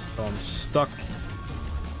jump, so I'm stuck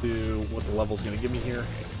to what the level's going to give me here.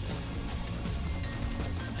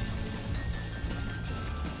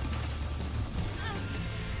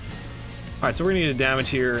 Alright, so we're going to need a damage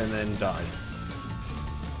here and then die.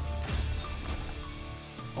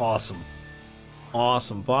 Awesome.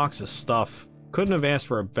 Awesome. Box of stuff. Couldn't have asked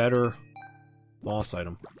for a better boss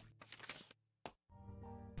item.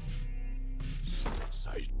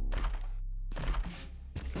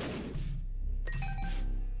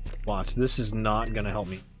 Watch, this is not gonna help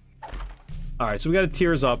me. Alright, so we got a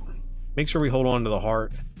tears up. Make sure we hold on to the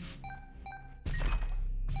heart.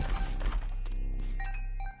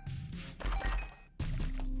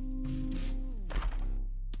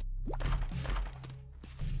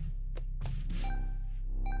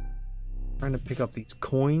 Trying to pick up these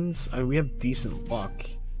coins. I mean, we have decent luck.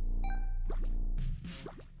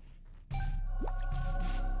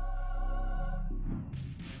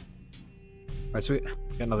 Alright, so we got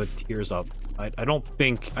another tears up. I don't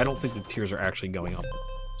think the tears are actually going up.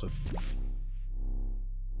 So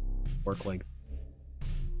work like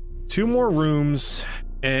 2 more rooms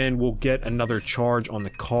and we'll get another charge on the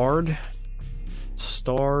card.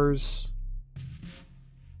 Stars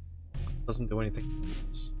doesn't do anything.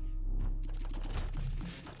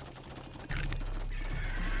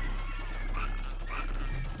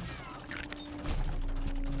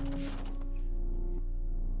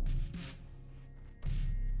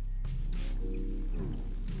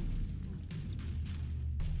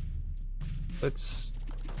 Let's...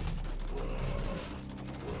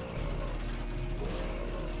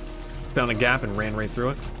 Found a gap and ran right through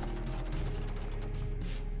it.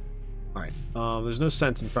 Alright, there's no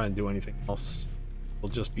sense in trying to do anything else. It'll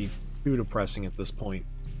just be too depressing at this point.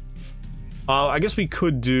 I guess we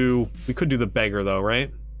could do the beggar though,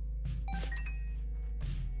 right?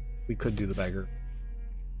 We could do the beggar.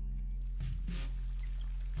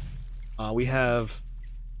 We have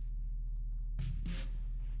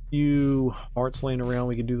few hearts laying around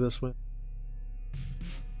we could do this with.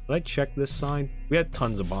 Did I check this side? We had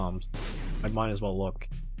tons of bombs. I might as well look.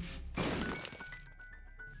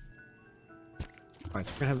 Alright,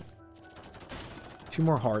 so we're gonna have 2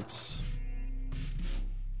 more hearts.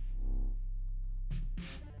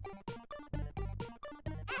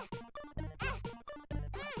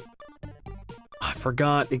 I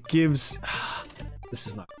forgot, it gives... This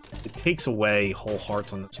is not... It takes away whole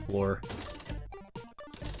hearts on this floor.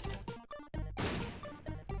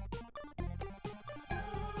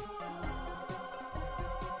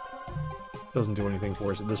 Doesn't do anything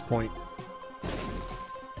for us at this point.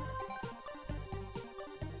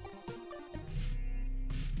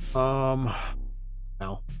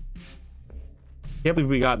 No. Can't believe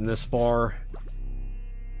we gotten this far.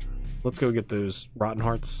 Let's go get those Rotten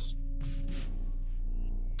Hearts.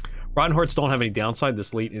 Rotten Hearts don't have any downside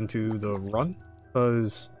this late into the run,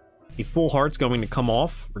 because a full heart's going to come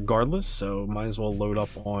off regardless, so might as well load up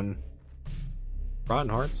on Rotten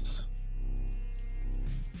Hearts.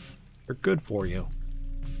 They're good for you.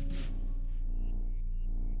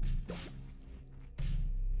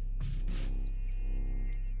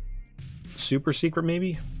 Super secret,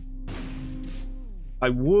 maybe? I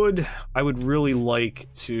would really like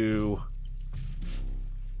to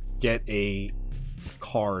get a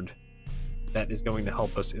card that is going to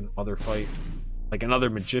help us in other fight. Like another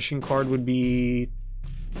magician card would be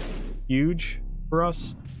huge for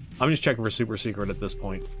us. I'm just checking for super secret at this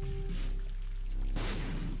point.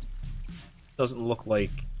 Doesn't look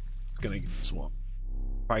like it's gonna get swamped.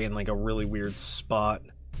 Probably in like a really weird spot.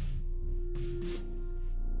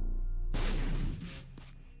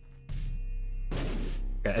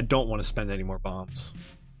 Yeah, I don't want to spend any more bombs.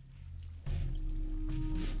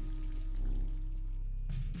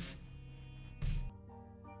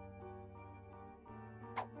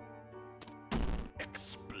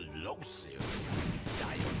 Explosive.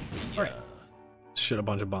 Alright. Shit a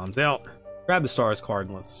bunch of bombs out. Grab the stars card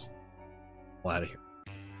and let's pull out of here.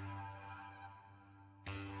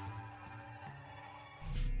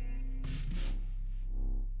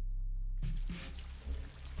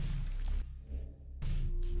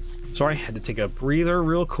 Sorry, had to take a breather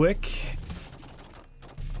real quick.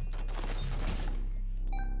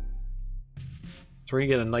 So we're gonna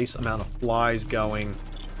get a nice amount of flies going.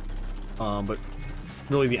 But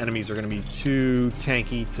really the enemies are gonna be too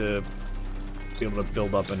tanky to be able to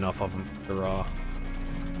build up enough of them. They're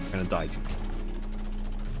gonna die too.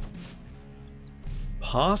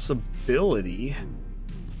 Possibility.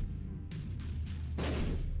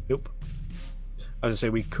 Nope. I was gonna say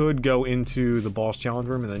we could go into the boss challenge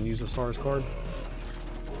room and then use the stars card.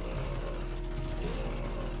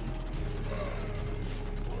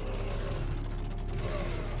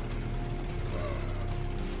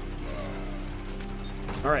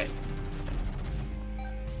 Alright.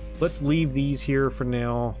 Let's leave these here for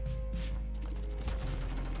now.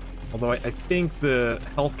 Although I think the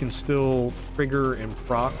health can still trigger and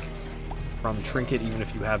proc from Trinket even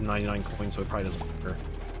if you have 99 coins, so it probably doesn't matter.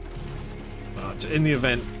 In the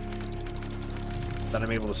event that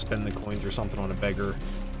I'm able to spend the coins or something on a beggar,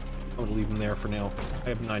 I'm going to leave them there for now. I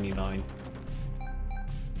have 99.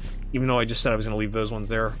 Even though I just said I was going to leave those ones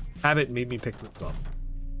there. Habit made me pick those up.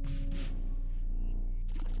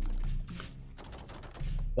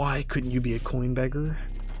 Why couldn't you be a coin beggar?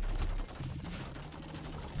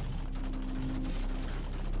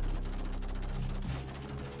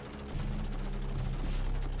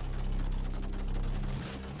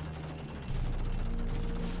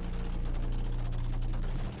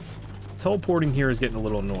 Teleporting here is getting a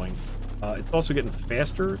little annoying. It's also getting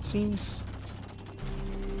faster, it seems.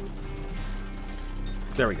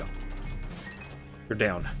 There we go. You're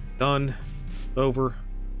down. Done. Over.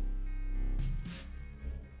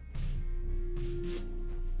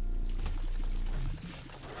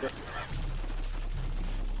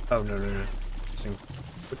 Oh, no. This thing's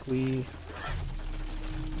quickly.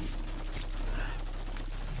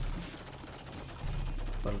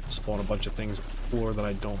 Let it spawn a bunch of things on the floor that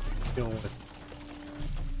I don't deal with.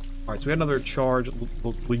 Alright, so we had another charge.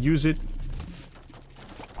 We'll use it.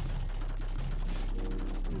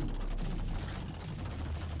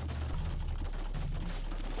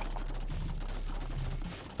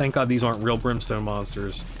 Thank God these aren't real brimstone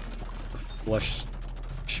monsters. Flesh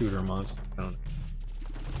shooter monsters. I don't know.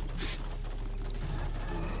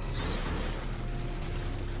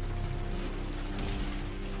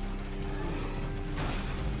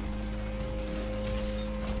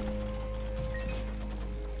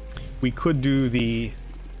 We could do the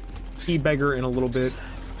key beggar in a little bit.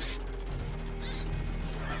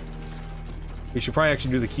 We should probably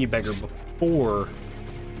actually do the key beggar before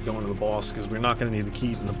going to the boss, because we're not going to need the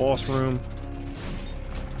keys in the boss room.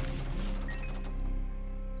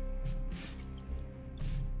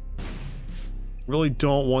 Really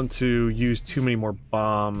don't want to use too many more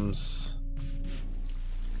bombs,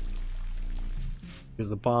 because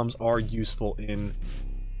the bombs are useful in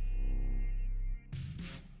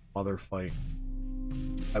other fight.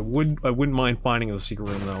 I wouldn't mind finding the secret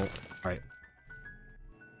room though. Alright.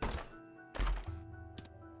 A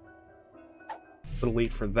little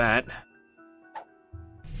late for that.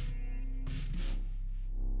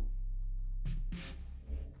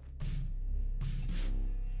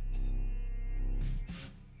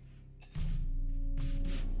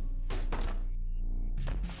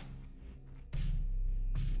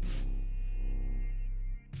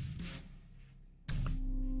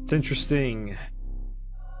 It's interesting.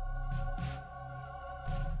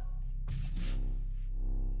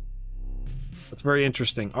 That's very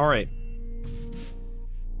interesting. Alright.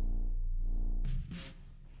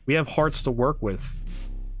 We have hearts to work with.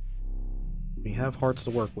 We have hearts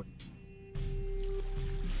to work with.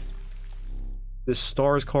 This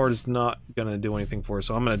stars card is not gonna do anything for us,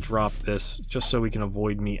 so I'm gonna drop this just so we can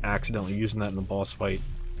avoid me accidentally using that in the boss fight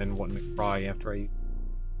and wanting to cry after I...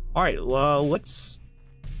 Alright, let's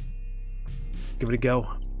give it a go.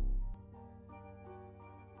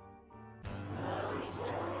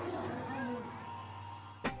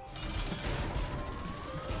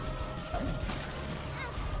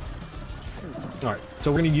 Alright,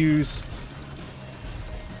 so we're gonna use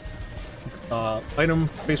item,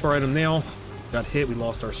 spacebar item now. Got hit, we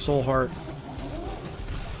lost our soul heart.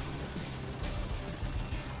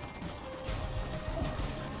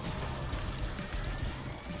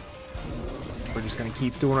 We're just gonna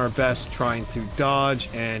keep doing our best, trying to dodge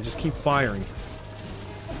and just keep firing.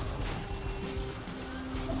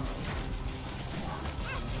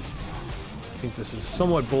 I think this is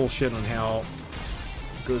somewhat bullshit on how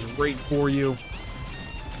it goes right for you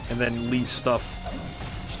and then leaves stuff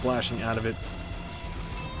splashing out of it.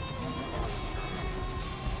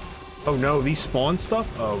 Oh no, these spawn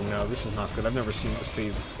stuff? Oh no, this is not good. I've never seen this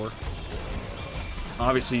phase before.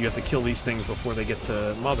 Obviously you have to kill these things before they get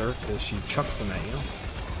to Mother, because she chucks them at you.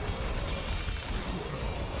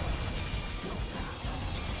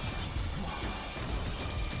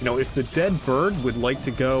 You know, if the dead bird would like to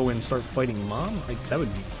go and start fighting Mom, that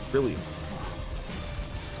would be brilliant.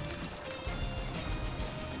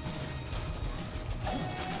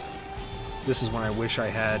 This is when I wish I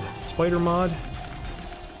had Spider Mod.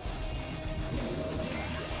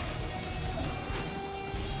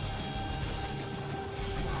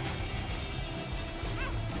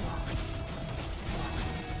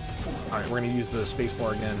 Alright, we're gonna use the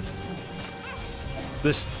spacebar again.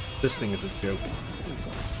 This thing is a joke.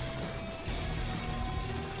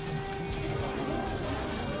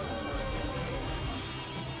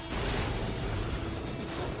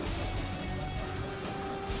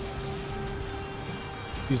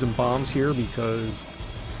 Using bombs here because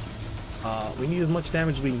we need as much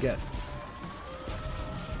damage as we can get.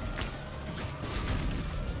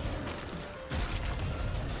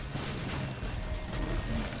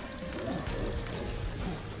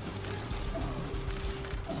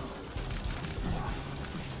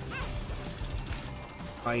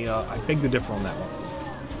 I beg to differ on that one.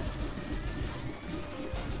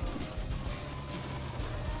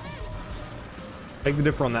 Beg to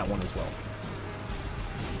differ on that one as well.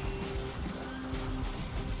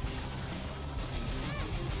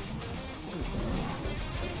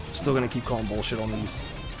 Still gonna keep calling bullshit on these.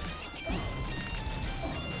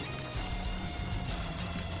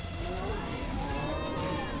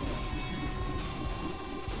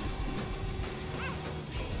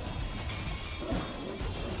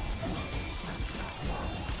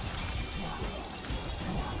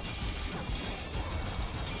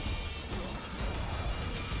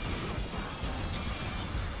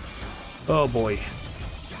 Oh boy.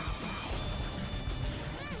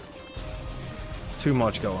 Too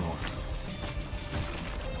much going on.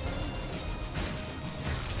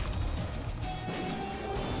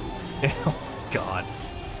 Oh god.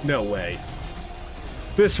 No way.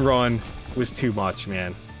 This run was too much,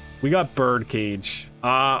 man. We got Birdcage.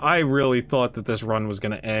 I really thought that this run was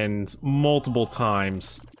gonna end multiple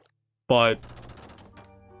times, but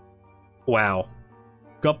wow.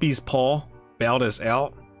 Guppy's Paw bailed us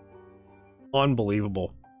out.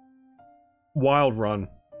 Unbelievable. Wild run.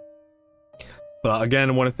 But again,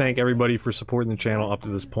 I want to thank everybody for supporting the channel up to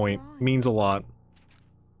this point. It means a lot.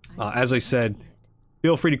 As I said,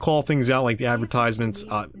 feel free to call things out like the advertisements.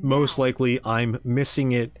 Most likely, I'm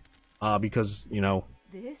missing it because, you know,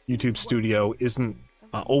 YouTube Studio isn't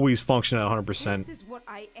always functioning at 100%.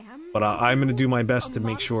 But I'm going to do my best to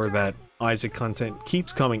make sure that Isaac content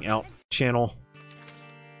keeps coming out channel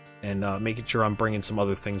and making sure I'm bringing some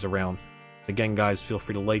other things around. Again, guys, feel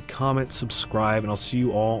free to like, comment, subscribe, and I'll see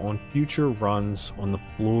you all on future runs on the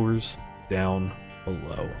floors down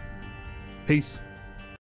below. Peace.